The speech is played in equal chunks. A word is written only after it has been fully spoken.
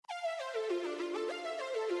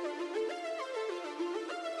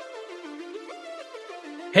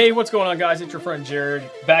Hey, what's going on, guys? It's your friend Jared,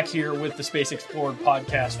 back here with the Space Explored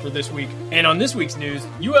podcast for this week. And on this week's news,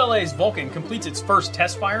 ULA's Vulcan completes its first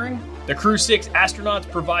test firing. The Crew 6 astronauts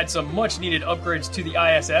provide some much-needed upgrades to the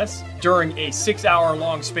ISS during a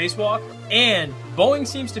 6-hour-long spacewalk. And Boeing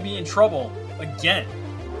seems to be in trouble again.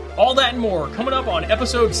 All that and more coming up on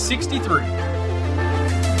episode 63.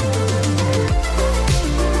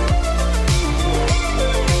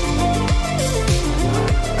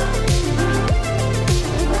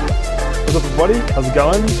 What's up, everybody? How's it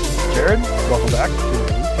going? Jared, welcome back.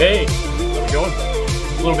 Hey, how's it going?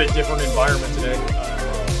 A little bit different environment today.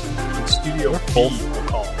 Studio B, we'll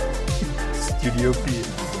call it. Studio B.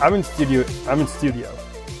 I'm in studio.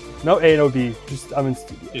 No A, no B. I'm in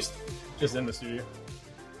studio. Just in the studio.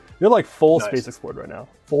 You're like full Nice. Space Explored right now.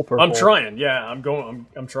 Full purple. I'm trying. Yeah, I'm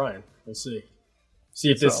trying. We'll see.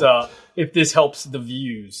 See if this helps the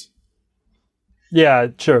views. Yeah,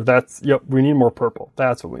 sure. We need more purple.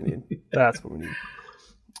 That's what we need.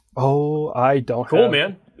 Oh, I don't Cool, have...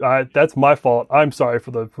 man. That's my fault. I'm sorry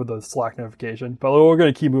for the Slack notification, but we're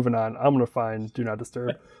going to keep moving on. I'm going to find Do Not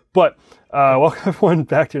Disturb. But welcome everyone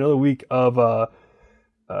back to another week of the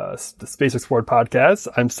Space Explored podcast.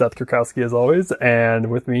 I'm Seth Kurkowski as always,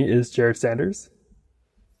 and with me is Jared Sanders.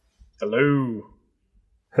 Hello,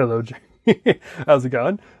 Jerry. How's it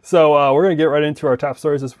going? So we're going to get right into our top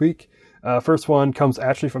stories this week. First one comes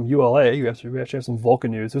actually from ULA. We actually have some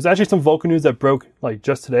Vulcan news. There's actually some Vulcan news that broke like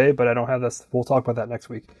just today, but I don't have this. We'll talk about that next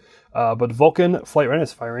week. But Vulcan flight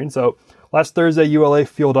readiness firing. So last Thursday, ULA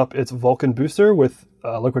fueled up its Vulcan booster with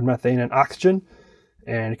liquid methane and oxygen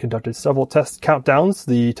and conducted several test countdowns.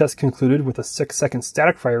 The test concluded with a 6-second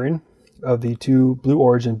static firing of the two Blue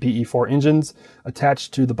Origin BE-4 engines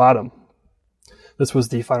attached to the bottom. This was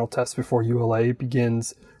the final test before ULA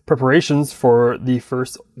begins preparations for the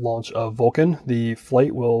first launch of Vulcan. The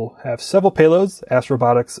flight will have several payloads: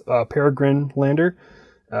 Astrobotics Peregrine lander,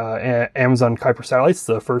 Amazon Kuiper satellites,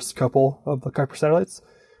 the first couple of the Kuiper satellites,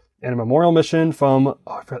 and a memorial mission from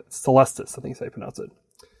Celestis, I think is how you pronounce it.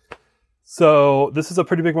 So this is a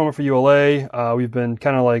pretty big moment for ULA. We've been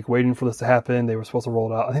kind of like waiting for this to happen. They were supposed to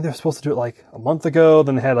roll it out. I think they were supposed to do it like a month ago.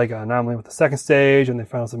 Then they had like an anomaly with the second stage, and they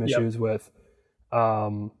found some issues with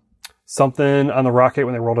something on the rocket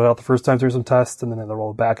when they rolled it out the first time through some tests, and then they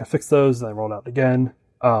rolled it back and fixed those, and they rolled it out again.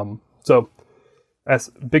 So that's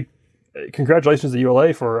big congratulations to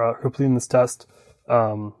ULA for completing this test.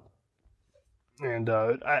 I didn't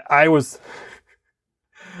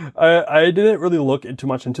really look too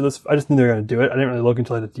much into this. I just knew they were going to do it. I didn't really look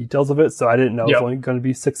into like, the details of it, so I didn't know it was only going to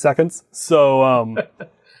be 6 seconds. So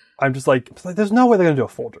I'm just like, there's no way they're going to do a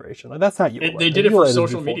full duration. Like that's not ULA. They did it for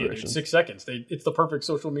social media. Dude. 6 seconds. It's the perfect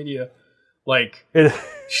social media,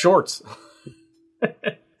 shorts.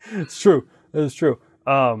 It's true. It is true.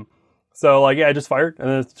 So like, yeah, I just fired and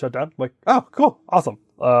then it's shut down. I'm like, oh, cool, awesome.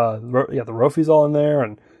 The Rofi's all in there,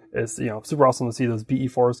 and it's super awesome to see those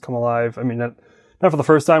BE-4s come alive. I mean, not for the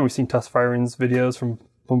first time. We've seen test firings videos from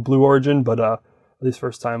Blue Origin, but at least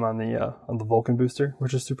first time on the Vulcan booster,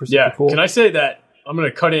 which is super cool. Can I say that? I'm going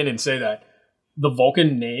to cut in and say that the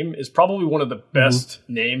Vulcan name is probably one of the best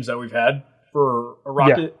names that we've had for a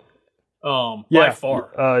rocket by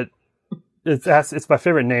far. It's my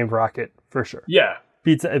favorite named rocket for sure. Yeah.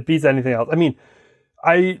 It beats anything else. I mean,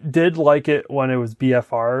 I did like it when it was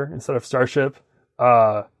BFR instead of Starship,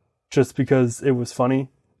 just because it was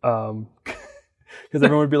funny. Because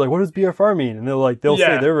everyone would be like, what does BFR mean? And they'll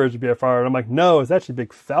say their version of BFR. And I'm like, no, it's actually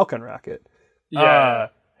Big Falcon rocket. Yeah.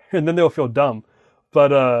 And then they'll feel dumb.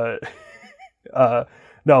 But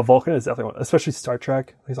no, Vulcan is definitely one, especially Star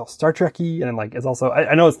Trek. It's all Star Trek-y, and like it's also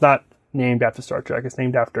I know it's not named after Star Trek. It's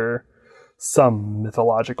named after some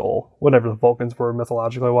mythological, whatever the Vulcans were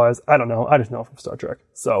mythologically wise. I don't know. I just know from Star Trek.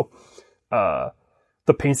 So the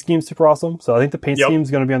paint scheme's super awesome. So I think the paint scheme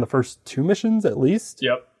is going to be on the first 2 missions at least.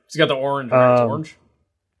 Yep. It's got the orange. It's orange.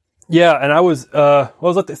 Yeah, and I was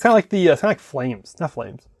it's kind of like flames, not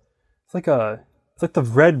flames. It's like the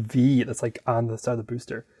red V that's like on the side of the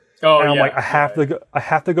booster. Oh, and I'm like, I have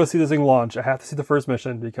to go see this thing launch. I have to see the first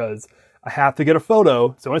mission because I have to get a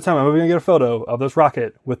photo. It's the only time I'm ever going to get a photo of this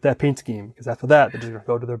rocket with that paint scheme. Because after that, they're just going to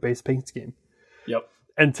go to their base paint scheme. Yep.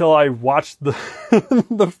 Until I watched the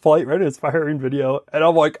the flight readiness firing video, and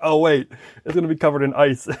I'm like, oh wait, it's going to be covered in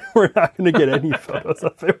ice. We're not going to get any photos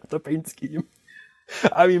of it with the paint scheme.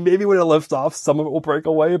 I mean, maybe when it lifts off, some of it will break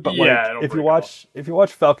away. But if you watch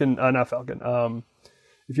Falcon, not Falcon,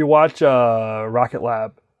 if you watch Rocket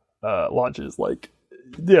Lab launches, some of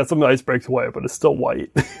the ice breaks away, but it's still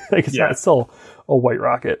white. It's still a white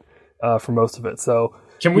rocket for most of it. So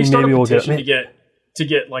can we start a petition to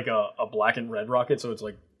get like a black and red rocket? So it's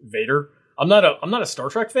like Vader, I'm not a Star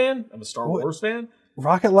Trek fan. I'm a Star Wars fan.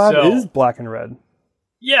 Rocket Lab is black and red.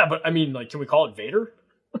 Yeah, but I mean, like, can we call it Vader?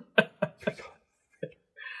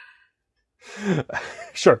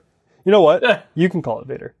 Sure. You know what? You can call it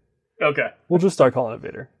Vader. Okay. We'll just start calling it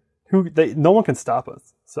Vader. No one can stop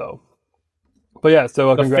us. So, but yeah.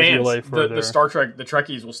 So congrats to ULA for the Star Trek. The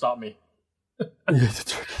Trekkies will stop me. Yeah, the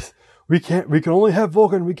Trekkies. We can only have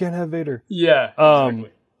Vulcan. We can't have Vader. Yeah.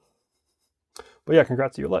 Exactly. But yeah,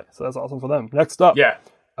 congrats to ULA. So that's awesome for them. Next up. Yeah.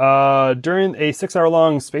 During a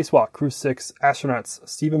 6-hour-long spacewalk, Crew 6 astronauts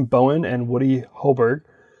Stephen Bowen and Woody Hoberg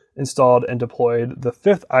installed and deployed the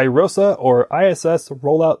fifth IROSA, or ISS,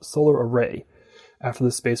 rollout solar array. After the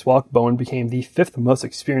spacewalk, Bowen became the fifth most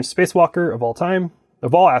experienced spacewalker of all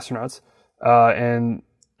astronauts, and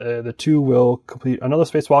the two will complete another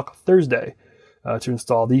spacewalk Thursday to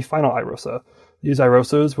install the final IROSA. These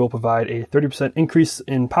IROSAs will provide a 30% increase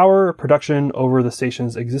in power production over the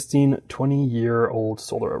station's existing 20-year-old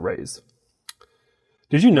solar arrays.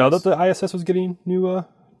 Did you know that the ISS was getting new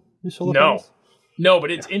solar panels? No,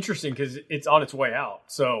 but it's interesting because it's on its way out.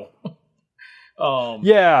 So,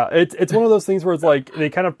 yeah, it's one of those things where it's like they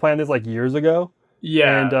kind of planned this like years ago.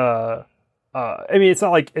 Yeah, and I mean, it's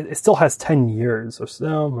not like it still has 10 years or so.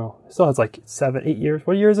 No, it still has like 7-8 years.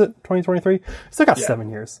 What year is it? 2023. It still got 7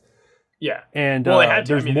 years. Yeah, and they had to.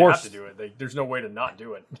 There's they more. Have to do it. There's no way to not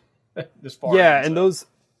do it. This far. Yeah, and those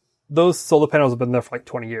solar panels have been there for like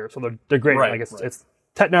 20 years, so they're great. Right, like it's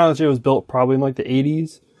technology was built probably in like the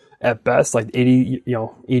 80s at best, like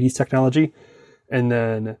 80s technology, and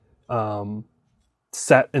then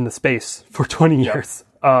set in the space for 20 years.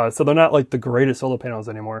 So they're not like the greatest solar panels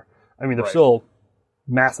anymore. I mean, they're still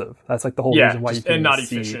massive. That's like the whole reason why you can not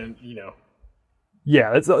see. Efficient,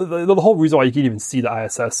 Yeah, it's the whole reason why you can even see the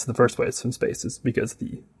ISS in the first place in space is because of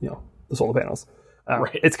the solar panels.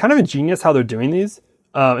 It's kind of ingenious how they're doing these.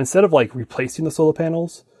 Instead of like replacing the solar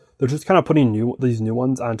panels, they're just kind of putting these new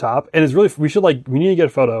ones on top. And it's really we need to get a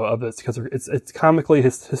photo of this because it's comically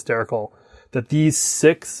hysterical that these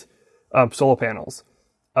 6 solar panels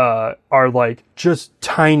are like just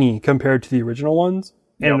tiny compared to the original ones,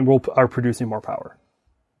 and are producing more power.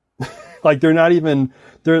 Like they're not even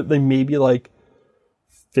they may be like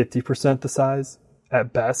 50% the size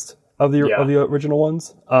at best of the original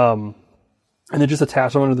ones. And they just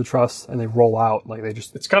attach them under the truss and they roll out. Like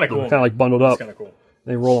it's kind of cool. Kind of like bundled up. It's kind of cool.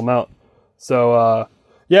 They roll them out. So,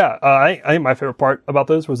 I think my favorite part about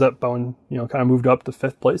this was that Bowen, kind of moved up to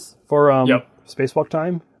 5th place for spacewalk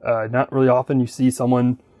time. Not really often you see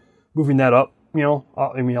someone moving that up.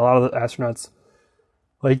 I mean, a lot of the astronauts,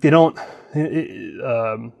 like they don't.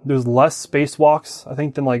 There's less spacewalks, I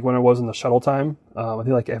think, than like when it was in the shuttle time. I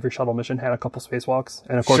think like every shuttle mission had a couple spacewalks,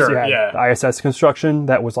 and of course you had the ISS construction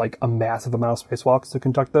that was like a massive amount of spacewalks to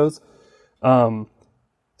conduct those.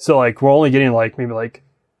 So like we're only getting like maybe like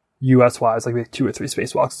US wise like maybe 2 or 3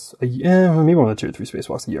 spacewalks a year. Maybe more than 2 or 3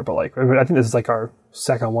 spacewalks a year, but like I think this is like our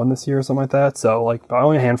second one this year or something like that. So like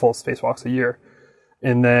only a handful of spacewalks a year,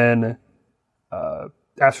 and then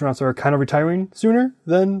astronauts are kind of retiring sooner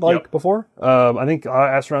than before. I think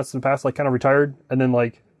astronauts in the past like kind of retired and then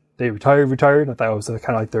like they retired. I thought it was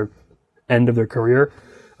kind of like their end of their career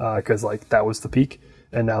because like that was the peak,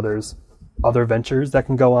 and now there's other ventures that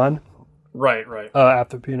can go on. Right.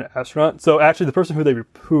 After being an astronaut. So actually, the person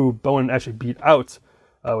who Bowen actually beat out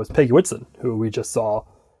was Peggy Whitson, who we just saw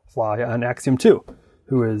fly on Axiom 2,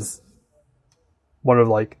 who is one of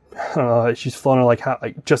like she's flown on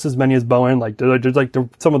like just as many as Bowen. Like they're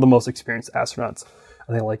some of the most experienced astronauts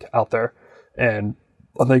I think like out there, and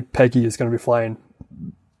I think Peggy is going to be flying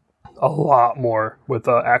a lot more with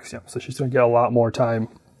Axiom, so she's going to get a lot more time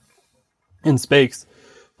in space.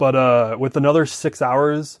 But with another 6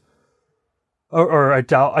 hours, or I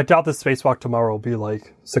doubt the spacewalk tomorrow will be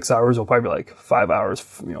like 6 hours. It'll probably be like 5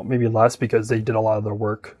 hours, maybe less, because they did a lot of their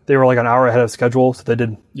work. They were like an hour ahead of schedule, so they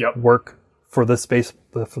did work for the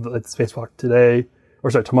spacewalk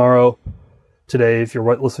tomorrow. Today, if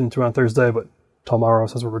you're listening to it on Thursday, but tomorrow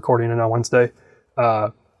since we're recording it on Wednesday.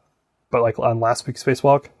 But like on last week's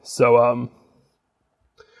spacewalk, so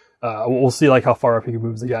we'll see like how far up he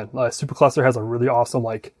moves again. Supercluster has a really awesome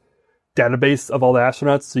like database of all the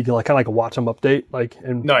astronauts, so you can like kind of like watch them update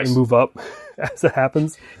and move up as it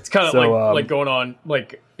happens. It's kind of like going on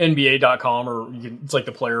like NBA.com, or it's like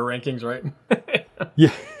the player rankings, right?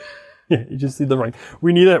 Yeah, you just see the rank.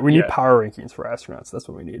 We need power rankings for astronauts. That's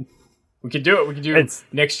what we need. We could do it. We could do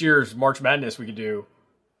next year's March Madness. We could do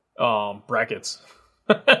brackets.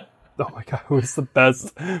 Oh my god, who's the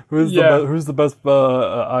best? Who's the best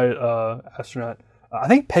astronaut? I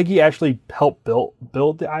think Peggy actually helped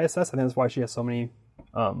build the ISS. I think that's why she has so many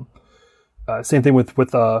Same thing with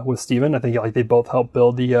Steven. I think like they both helped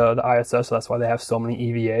build the ISS, so that's why they have so many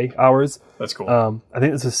EVA hours. That's cool. I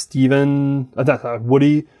think this is Steven. That's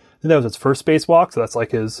Woody. I think that was his first spacewalk, so that's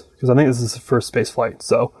like his, because I think this is his first space flight.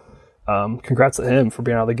 So, congrats to him for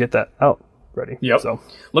being able to get that out ready. Yep. So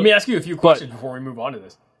let me ask you a few questions before we move on to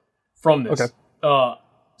this. From this, okay.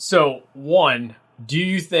 So one, do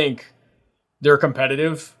you think they're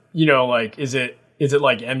competitive? You know, like is it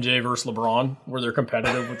like MJ versus LeBron, where they're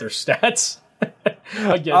competitive with their stats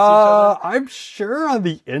against each other? I'm sure on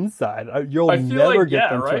the inside, you'll I feel never like,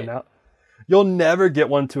 get them to announce. You'll never get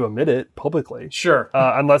one to admit it publicly. Sure.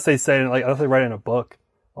 Unless they say, like, unless they write in a book,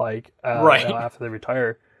 like, right. You know, after they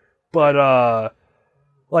retire. But,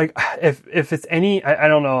 like, if it's any, I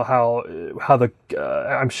don't know how the,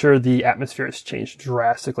 I'm sure the atmosphere has changed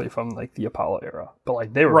drastically from, like, the Apollo era. But,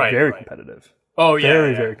 like, they were very competitive. Oh,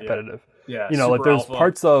 yeah. Very competitive. Yeah. You know, like,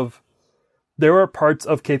 there were parts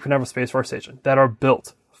of Cape Canaveral Space Force Station that are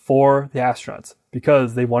built for the astronauts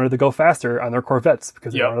because they wanted to go faster on their Corvettes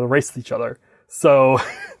because they wanted to race with each other. So,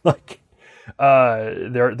 like,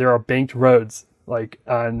 there are banked roads like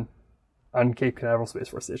on Cape Canaveral Space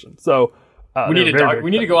Force Station. So we need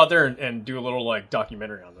to go out there and do a little like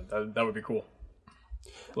documentary on them. That would be cool.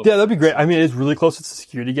 Yeah, that'd be great. I mean, it's really close to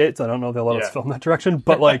security gates. I don't know if they'll let us film that direction,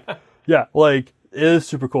 but like, yeah, like it is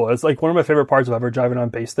super cool. It's like one of my favorite parts of ever driving on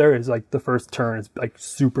base. There is like the first turn is like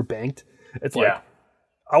super banked. It's like,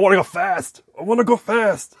 I want to go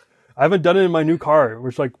fast. I haven't done it in my new car,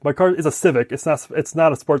 which like my car is a Civic. It's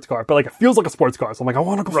not a sports car, but like it feels like a sports car. So I'm like, I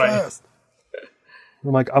want to go fast.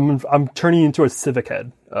 I'm like, I'm turning into a Civic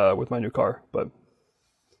head with my new car, but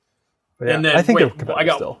yeah, and then I think I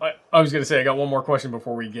was going to say I got one more question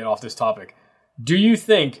before we get off this topic. Do you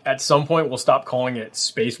think at some point we'll stop calling it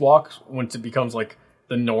spacewalks once it becomes like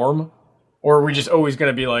the norm, or are we just always going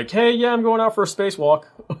to be like, hey, yeah, I'm going out for a spacewalk?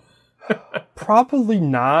 Probably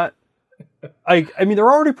not. I mean,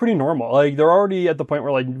 they're already pretty normal. Like, they're already at the point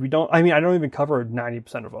where, like, I don't even cover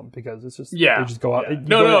 90% of them because it's just, they just go out.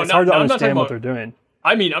 Yeah. It's hard to understand what they're doing.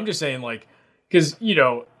 I mean, I'm just saying, like, because, you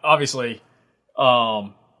know, obviously,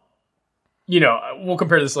 you know, we'll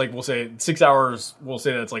compare this, like, we'll say 6 hours, we'll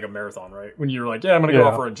say that's like a marathon, right? When you're like, I'm going to go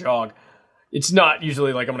out for a jog. It's not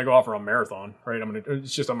usually like I'm going to go out for a marathon, right? I'm going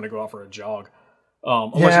to go out for a jog.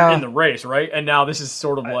 Unless you're in the race, right? And now this is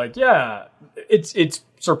sort of like, it's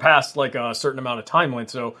surpassed like a certain amount of time length.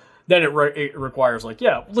 So then it requires like,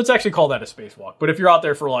 let's actually call that a spacewalk. But if you're out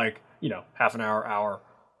there for like, you know, half an hour,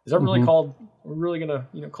 is that really called? We're really gonna,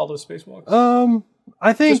 you know, call those spacewalks?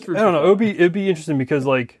 I think I don't know. It'd be interesting because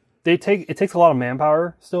like it takes a lot of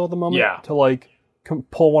manpower still at the moment to like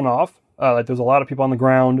pull one off. Like there's a lot of people on the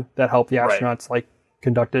ground that help the astronauts like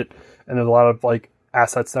conduct it, and there's a lot of like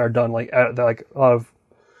assets that are done like a lot of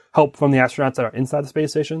help from the astronauts that are inside the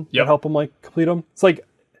space station that help them like complete them. It's like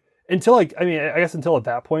until like I guess until at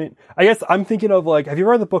that point, I guess I'm thinking of like, have you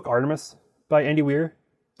read the book Artemis by Andy Weir?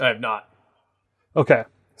 I have not. Okay,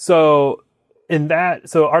 so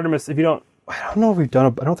Artemis, if you don't, I don't know if we've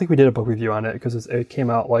done I don't think we did a book review on it because it came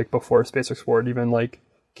out like before Space Explored even like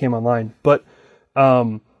came online. But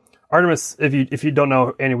Artemis, if you don't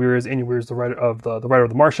know, Andy Weir is the writer of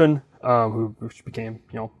The Martian, which became,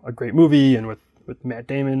 you know, a great movie and with Matt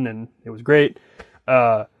Damon, and it was great.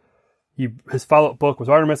 His follow-up book was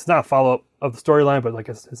Artemis. It's not a follow-up of the storyline, but like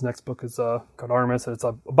his next book is called Artemis, and it's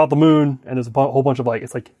about the moon, and there's a whole bunch of like,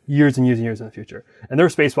 it's like years and years and years in the future. And their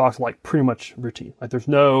spacewalks are like pretty much routine. Like there's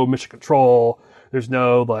no mission control, there's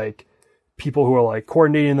no like people who are like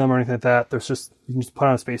coordinating them or anything like that. There's just, you can just put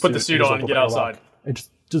on a spacesuit. Put the suit on and get outside. And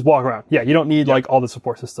just walk around. Yeah, you don't need like all the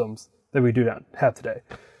support systems that we do not have today.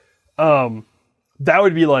 That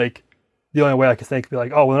would be like the only way I could think, be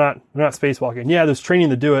like, oh, we're not spacewalking. Yeah, there's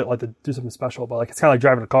training to do it, like to do something special, but like it's kind of like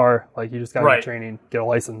driving a car. Like you just got to get training, get a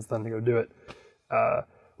license, then to go do it.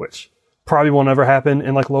 Which probably won't ever happen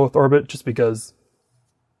in like low Earth orbit, just because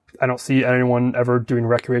I don't see anyone ever doing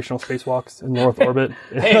recreational spacewalks in low Earth orbit.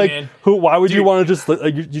 Hey, like, man. Why would you want to just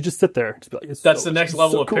like you just sit there? Just be like, that's the next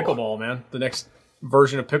level of cool. Pickleball, man. The next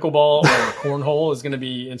version of pickleball or cornhole is going to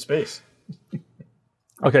be in space.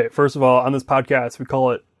 Okay, first of all, on this podcast, we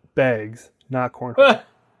call it bags, not cornhole.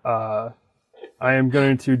 I'm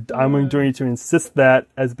going to insist that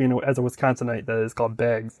as a Wisconsinite, that is called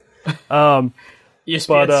bags.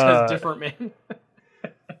 ESPN says different, man.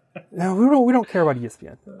 No, we don't care about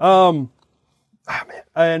ESPN. Man,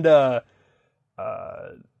 and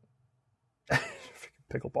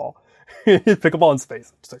pickleball, pickleball in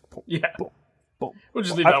space, just like boom, boom, boom. We'll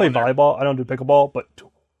just leave I play volleyball. I don't do pickleball, but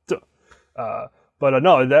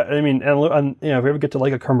no, that I mean, and you know, if we ever get to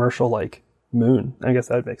like a commercial like moon. I guess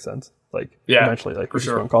that makes sense. Like, Yeah, eventually, like, for we just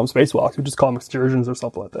sure. don't call them spacewalks. We just call them excursions or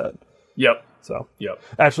something like that. Yep. So, Yep.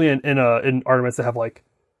 actually, in Artemis, they have, like,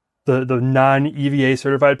 the non-EVA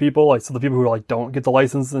certified people, like, so the people who, like, don't get the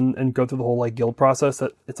license and go through the whole, like, guild process,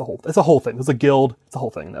 that it's a whole thing. There's a guild. It's a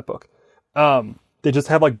whole thing in that book. They just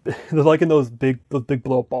have, like, they're like in those big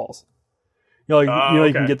blow-up balls. You know, like,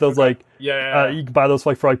 you can get those, like, you can buy those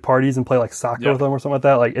for like parties and play, like, soccer with them or something like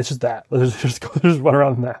that. Like, it's just that. Just run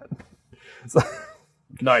around in that. So,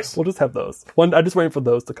 nice. We'll just have those. I'm just waiting for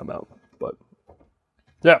those to come out. But,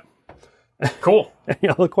 yeah. Cool. Any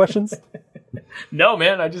other questions? No,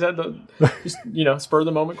 man. I just had to, spur of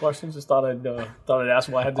the moment questions. Just thought I'd ask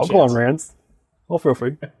while I had the chance. I'll go on rants. Well, feel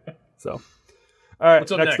free. So, all right.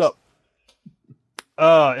 What's up next up.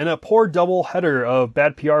 In a poor double header of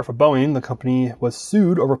bad PR for Boeing, the company was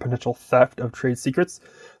sued over potential theft of trade secrets.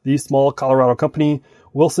 The small Colorado company,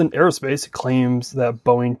 Wilson Aerospace, claims that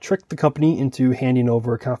Boeing tricked the company into handing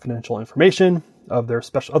over confidential information of the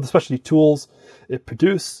specialty tools it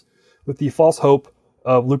produced with the false hope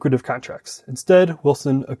of lucrative contracts. Instead,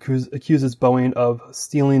 Wilson accuses Boeing of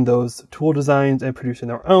stealing those tool designs and producing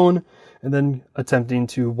their own, and then attempting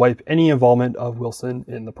to wipe any involvement of Wilson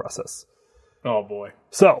in the process. Oh, boy.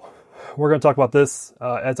 So, we're going to talk about this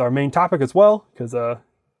as our main topic as well, because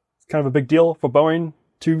it's kind of a big deal for Boeing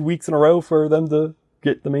 2 weeks in a row for them to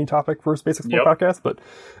get the main topic for Space Explorer podcast. But,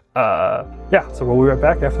 so we'll be right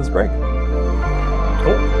back after this break.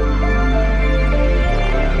 Cool.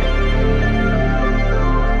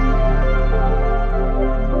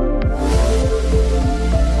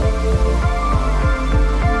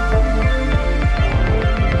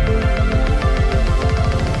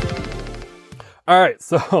 All right,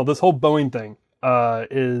 so this whole Boeing thing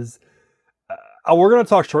is... we're going to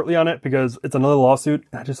talk shortly on it because it's another lawsuit.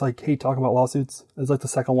 I just hate talking about lawsuits. It's like the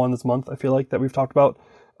second one this month, I feel like, that we've talked about.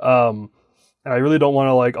 And I really don't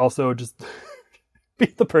want to also just be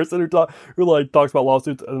the person who talks about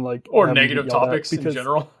lawsuits and or negative topics in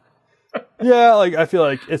general. Yeah, I feel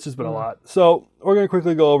like it's just been a lot. So we're going to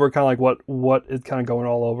quickly go over kind of what is kind of going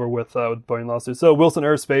all over with Boeing lawsuits. So Wilson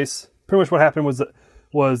Aerospace, pretty much what happened was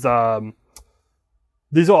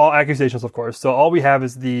these are all accusations, of course. So all we have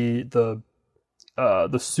is the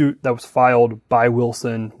suit that was filed by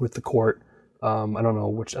Wilson with the court. I don't know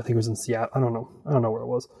which. I think it was in Seattle. I don't know where it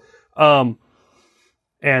was. And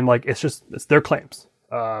it's their claims.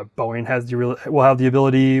 Boeing will have the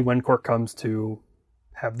ability when court comes to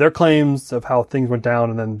have their claims of how things went down,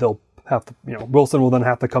 and then they'll have to. Wilson will then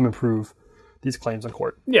have to come and prove these claims in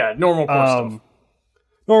court. Yeah, normal court stuff.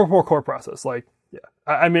 Normal court process. Yeah.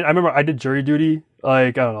 I mean, I remember I did jury duty,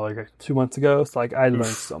 I don't know, 2 months ago. So, I learned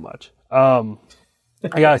so much. I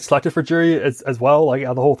got selected for jury as well,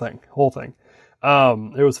 the whole thing.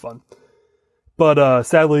 It was fun. But,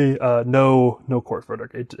 sadly, no court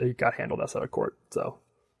verdict. It got handled outside of court. So,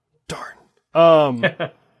 darn.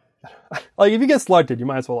 If you get selected, you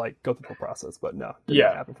might as well, go through the whole process. But no,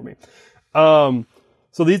 didn't happen for me. So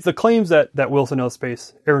the claims that Wilson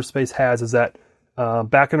Aerospace has is that,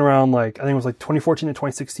 back in around I think it was 2014 and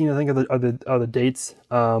 2016, I think are the dates.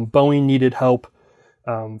 Boeing needed help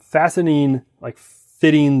fastening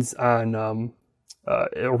fittings on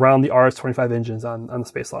around the RS-25 engines on the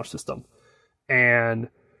Space Launch System, and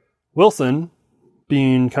Wilson,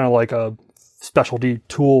 being kind of a specialty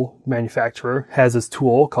tool manufacturer, has this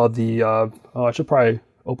tool called the I should probably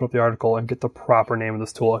open up the article and get the proper name of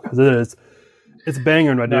this tool because it's a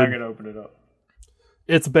banger, my dude. Now I'm gonna open it up.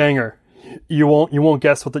 It's a banger. You won't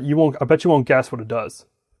guess I bet you won't guess what it does.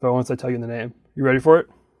 But once I tell you the name, you ready for it?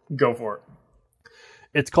 Go for it.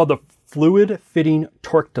 It's called the Fluid Fitting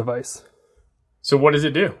Torque Device. So what does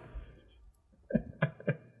it do?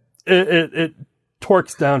 It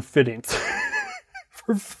torques down fittings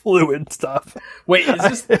for fluid stuff. Wait,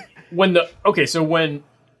 is this when the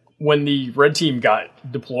red team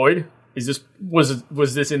got deployed?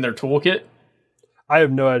 Was this in their toolkit? I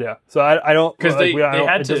have no idea. So I don't, because they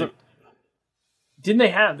had to. Didn't they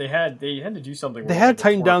had to do something? They had to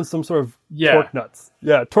tighten down some sort of torque nuts.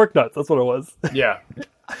 Yeah, torque nuts. That's what it was. Yeah.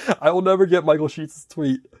 I will never get Michael Sheets'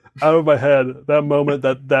 tweet out of my head. That moment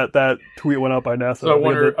that tweet went up by NASA. So I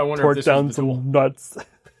wonder torque if this down was the tool. some nuts.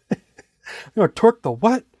 Torque the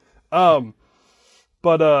what?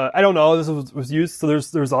 But I don't know. This was used. So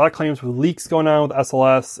there's a lot of claims with leaks going on with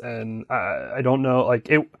SLS, and I don't know. I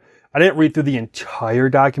didn't read through the entire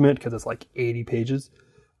document because it's 80 pages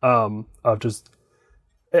of just.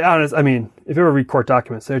 Honest, I mean, if you ever read court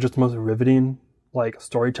documents, they're just the most riveting,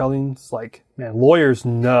 storytelling. It's man, lawyers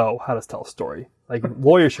know how to tell a story.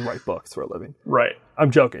 Lawyers should write books for a living. Right. I'm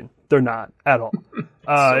joking. They're not at all.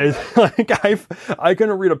 It's like I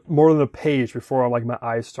couldn't read more than a page before I'm like my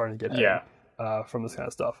eyes starting to get heavy, from this kind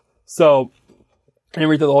of stuff. So I didn't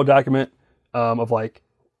read through the whole document of like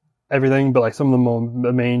everything, but like some of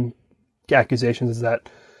the main accusations is that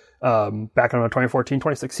back around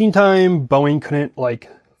 2014-2016 time, Boeing couldn't like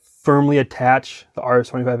firmly attach the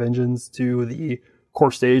RS-25 engines to the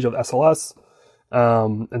core stage of SLS,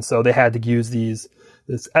 and so they had to use this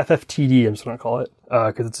FFTD, I'm just going to call it,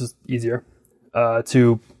 because it's just easier,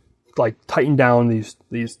 to like tighten down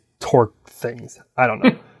these torque things. I don't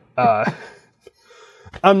know.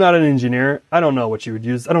 I'm not an engineer. I don't know what you would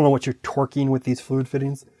use. I don't know what you're torquing with these fluid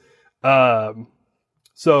fittings.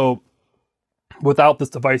 So without this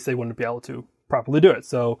device, they wouldn't be able to properly do it.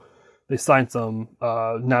 So they signed some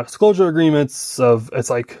non-disclosure agreements of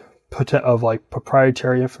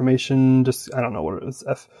proprietary information. Just I don't know what it is,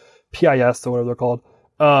 PIS or whatever they're called.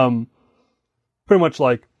 Pretty much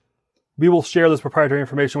like, we will share this proprietary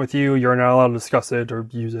information with you. You're not allowed to discuss it or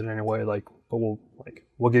use it in any way. Like, but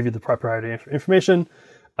we'll give you the proprietary information.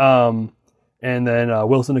 And then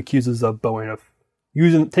Wilson accuses of Boeing of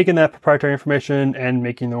taking that proprietary information and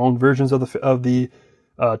making their own versions of the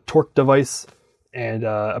torque device. And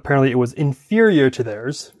apparently it was inferior to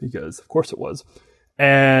theirs, because of course it was.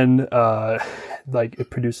 And like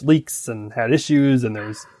it produced leaks and had issues, and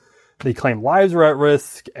they claim lives were at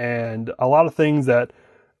risk, and a lot of things that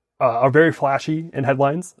are very flashy in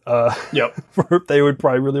headlines. Yep. They would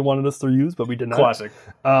probably really wanted us to use, but we did not. Classic.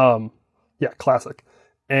 Yeah, classic.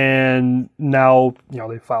 And now,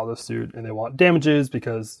 they filed this suit and they want damages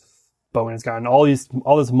because Boeing has gotten all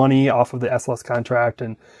this money off of the SLS contract,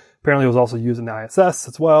 and apparently it was also used in the ISS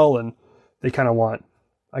as well. And they kind of want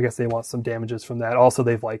some damages from that. Also,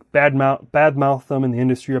 they've like badmouthed them in the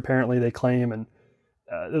industry, apparently they claim. And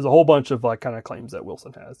there's a whole bunch of like kind of claims that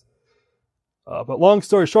Wilson has. But long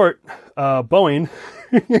story short, Boeing,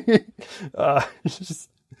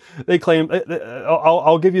 they claim,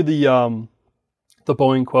 I'll give you the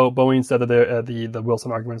Boeing quote. Boeing said that the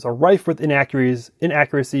Wilson arguments are rife with inaccuracies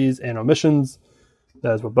and omissions.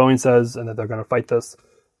 That is what Boeing says, and that they're going to fight this.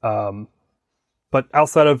 But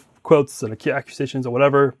outside of quotes and accusations or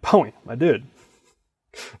whatever, Boeing, my dude,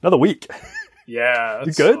 another week. Yeah,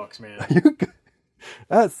 that sucks, man. Are you good?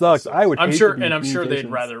 That sucks. I'm sure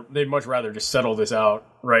they'd much rather just settle this out,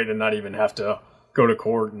 right, and not even have to go to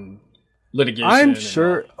court and litigation. I'm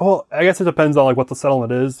sure. Well, I guess it depends on like what the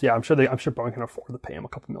settlement is. Yeah, I'm sure Boeing can afford to pay him a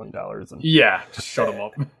couple $1 million. And just shut him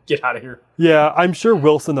up, get out of here. Yeah, I'm sure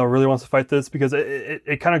Wilson though really wants to fight this, because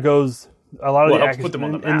it kind of goes a lot of the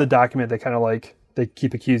accusations in the document. They kind of like they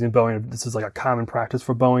keep accusing Boeing of this is like a common practice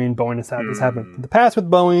for Boeing. Boeing has had this happen in the past with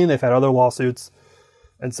Boeing. They've had other lawsuits,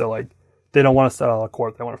 and so like. They don't want to settle out of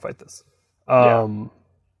court. They want to fight this.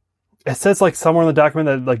 It says like somewhere in the document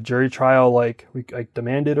that like jury trial, like we like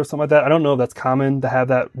demanded or something like that. I don't know if that's common to have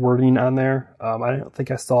that wording on there. I don't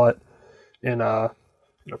think I saw it in a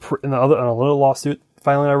little lawsuit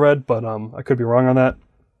filing I read, but I could be wrong on that.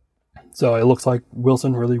 So it looks like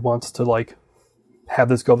Wilson really wants to like have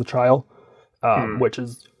this go to trial, which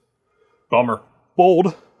is bummer.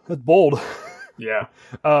 Bold. That's bold. Yeah.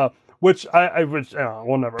 Which we'll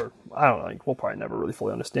probably never really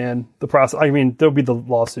fully understand the process. I mean, there'll be the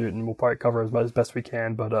lawsuit and we'll probably cover as best we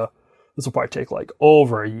can, but this will probably take like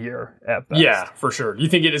over a year at best. Yeah, for sure. Do you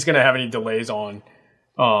think it is going to have any delays on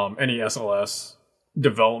any SLS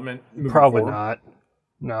development? Probably not.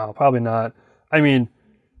 No, probably not. I mean,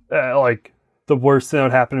 like the worst thing that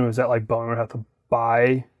would happen was that like Boeing would have to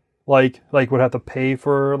buy, would have to pay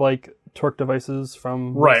for like torque devices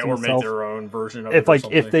from right, or make their own version of it.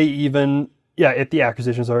 If they even if the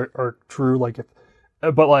accusations are true,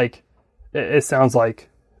 it sounds like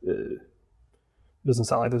it doesn't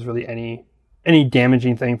sound like there's really any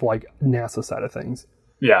damaging thing for like NASA side of things.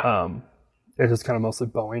 Yeah. It's just kind of mostly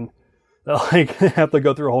Boeing. Like they have to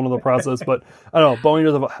go through a whole other process, but I don't know.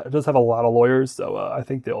 Boeing does have a lot of lawyers, so I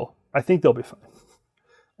think they'll be fine.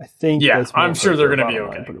 I think. Yeah, I'm sure they're going to be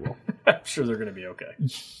okay. Well. I'm sure they're going to be okay.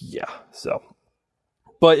 Yeah. So,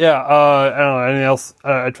 but yeah, I don't know anything else.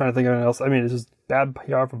 I'm trying to think of anything else. I mean, it's just bad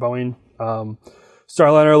PR for Boeing.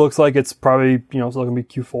 Starliner looks like it's probably it's going to be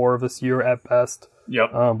Q4 of this year at best. Yep.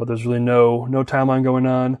 But there's really no timeline going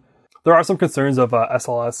on. There are some concerns of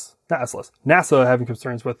NASA having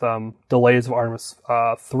concerns with delays of Artemis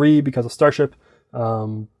 3 because of Starship.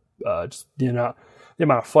 Just the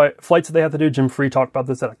amount of flights that they have to do. Jim Free talked about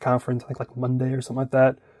this at a conference, I think like Monday or something like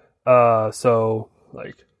that. So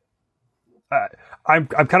like, I'm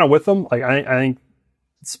kind of with them. Like I think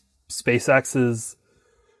SpaceX is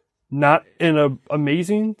not in an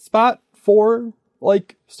amazing spot for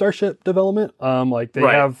like Starship development. Like they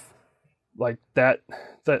have like the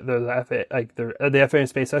FAA, like the FAA and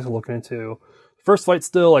SpaceX are looking into first flight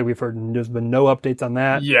still. Like we've heard, there's been no updates on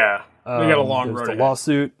that. Yeah, they got a long road. There's the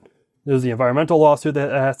lawsuit. There's the environmental lawsuit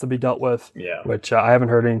that has to be dealt with. Yeah, which I haven't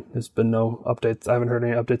heard any. There's been no updates. I haven't heard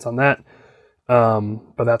any updates on that.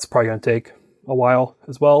 But that's probably going to take a while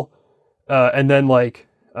as well. And then like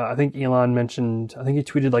I think Elon mentioned, I think he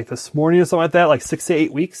tweeted like this morning or something like that, like 6 to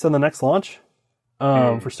 8 weeks on the next launch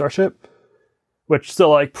for Starship, which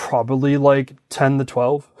still like probably like 10 to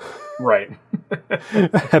 12, right?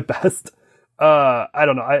 At best. I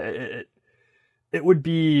don't know. It would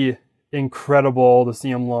be incredible to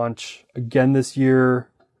see him launch again this year.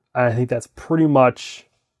 I think that's pretty much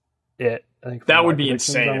it. I think that would be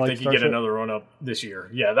insane if they could get another one up this year.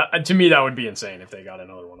 Yeah, to me, that would be insane if they got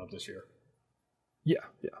another one up this year. Yeah.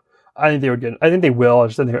 I think they would get. I think they will. I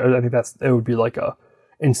think it would be like a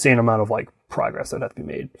insane amount of like progress that would have to be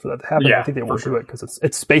made for that to happen. Yeah, I think they won't do it because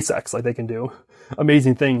it's SpaceX. Like they can do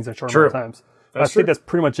amazing things in short amount of times. I think that's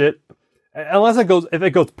pretty much it. Unless if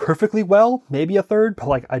it goes perfectly well, maybe a third. But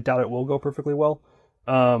like I doubt it will go perfectly well.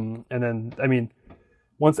 And then I mean,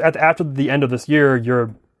 once after the end of this year,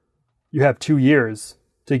 you have 2 years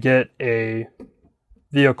to get a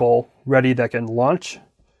vehicle ready that can launch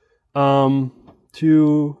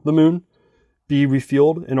to the moon, be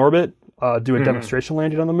refueled in orbit, do a demonstration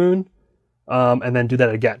landing on the moon, and then do that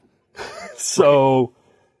again. So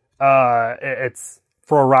it's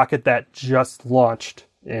for a rocket that just launched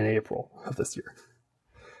in April of this year.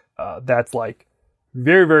 That's like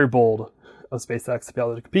very, very bold of SpaceX to be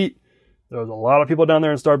able to compete. There was a lot of people down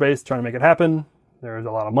there in Starbase trying to make it happen. There's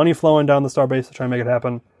a lot of money flowing down the Starbase to try and make it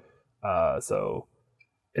happen. So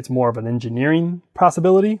it's more of an engineering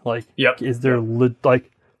possibility. Like, is there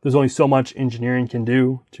there's only so much engineering can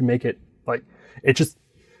do to make it like it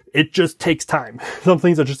just takes time. Some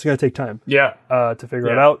things are just going to take time. To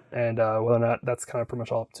figure it out, and whether or not that's kind of pretty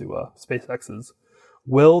much all up to SpaceX's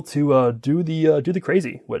will to do the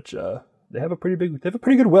crazy, which they have a pretty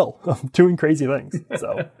good will of doing crazy things.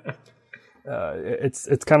 So.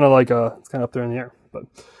 It's kind of like it's kind of up there in the air, but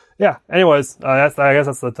yeah. Anyways, I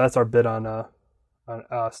guess that's our bit on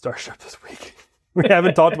Starship this week. We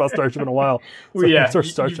haven't talked about Starship in a while. So it's our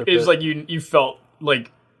Starship. It was like you felt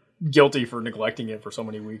like guilty for neglecting it for so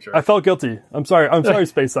many weeks. Right? I felt guilty. I'm sorry,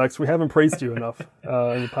 SpaceX. We haven't praised you enough in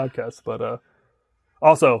the podcast, but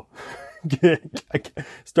also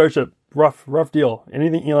Starship. Rough deal.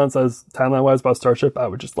 Anything Elon says timeline wise about Starship, I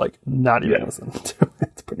would just like not even listen to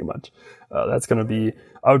it. Pretty much, that's going to be.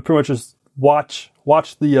 I would pretty much just watch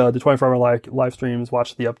the 24-hour live streams,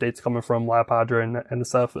 watch the updates coming from La Padre and the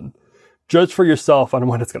stuff, and judge for yourself on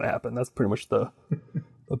when it's going to happen. That's pretty much the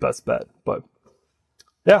best bet. But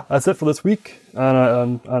yeah, that's it for this week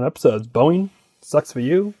on episodes. Boeing sucks for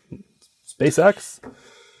you. SpaceX,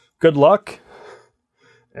 good luck,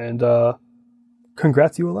 and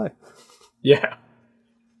congrats ULA. Yeah.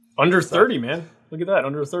 Under 30, man. Look at that.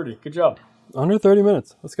 Under 30. Good job. Under 30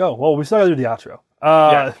 minutes. Let's go. Well, we still got to do the outro.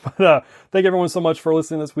 But thank everyone so much for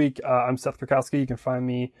listening this week. I'm Seth Krakowski. You can find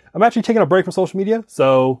me. I'm actually taking a break from social media.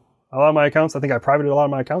 So a lot of my accounts, I think I privated a lot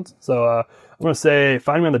of my accounts. So I'm going to say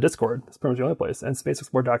find me on the Discord. That's pretty much the only place. And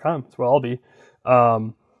spaceexplored.com. That's where I'll be.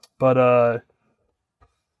 But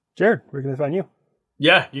Jared, where can they find you?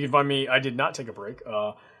 Yeah, you can find me. I did not take a break.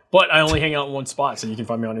 But I only hang out in one spot, so you can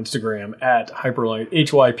find me on Instagram at Hyperlight,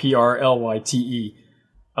 HYPRLYTE.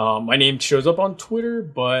 My name shows up on Twitter,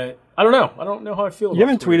 but I don't know. I don't know how I feel about it. You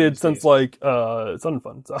haven't tweeted since, like,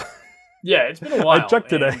 Sunfun. So. Yeah, it's been a while. I checked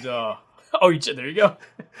today. And, there you go.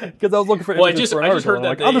 Because I was looking for an article. I just heard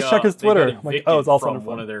that I'll just check his Twitter. I'm like, it's all from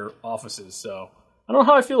one of their offices, so I don't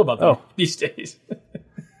know how I feel about them these days.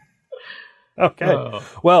 Okay.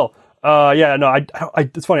 Well,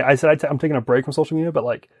 it's funny. I said I'm taking a break from social media, but,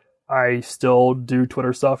 like, I still do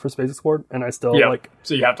Twitter stuff for Space Explored, and I still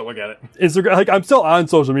so you have to look at it. Instagram, like I'm still on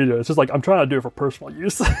social media. It's just like I'm trying to do it for personal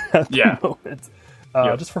use at the moment,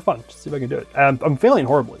 just for fun, just see if I can do it. I'm failing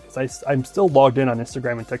horribly because I'm still logged in on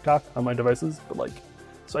Instagram and TikTok on my devices, but like,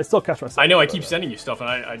 so I still catch myself. I know I keep sending you stuff,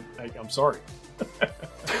 and I'm sorry.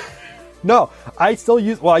 No, I still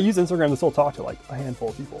use Instagram to still talk to like a handful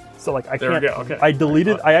of people. So like I can't. There we go. Okay. I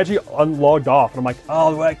deleted. I actually unlogged off, and I'm like,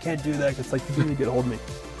 oh, I can't do that because like you need to get a hold of me.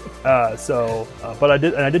 But I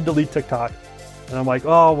did delete TikTok, and I'm like,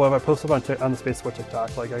 oh, well, if I post up on the Space Export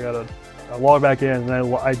TikTok, like I gotta log back in,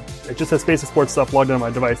 and it just has Space Export stuff logged in on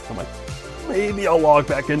my device. I'm like, maybe I'll log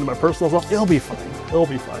back into my personal stuff. It'll be fine.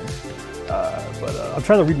 But I'm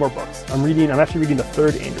trying to read more books. I'm actually reading the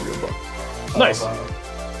third Andrew book. Nice.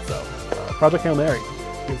 Project Hail Mary.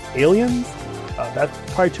 Aliens. That's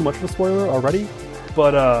probably too much of a spoiler already,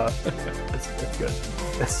 but it's good.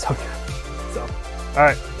 It's so good. So, all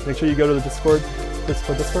right, make sure you go to the Discord in the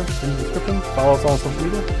description. Follow us on social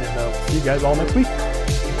media, and see you guys all next week.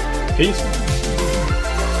 Peace.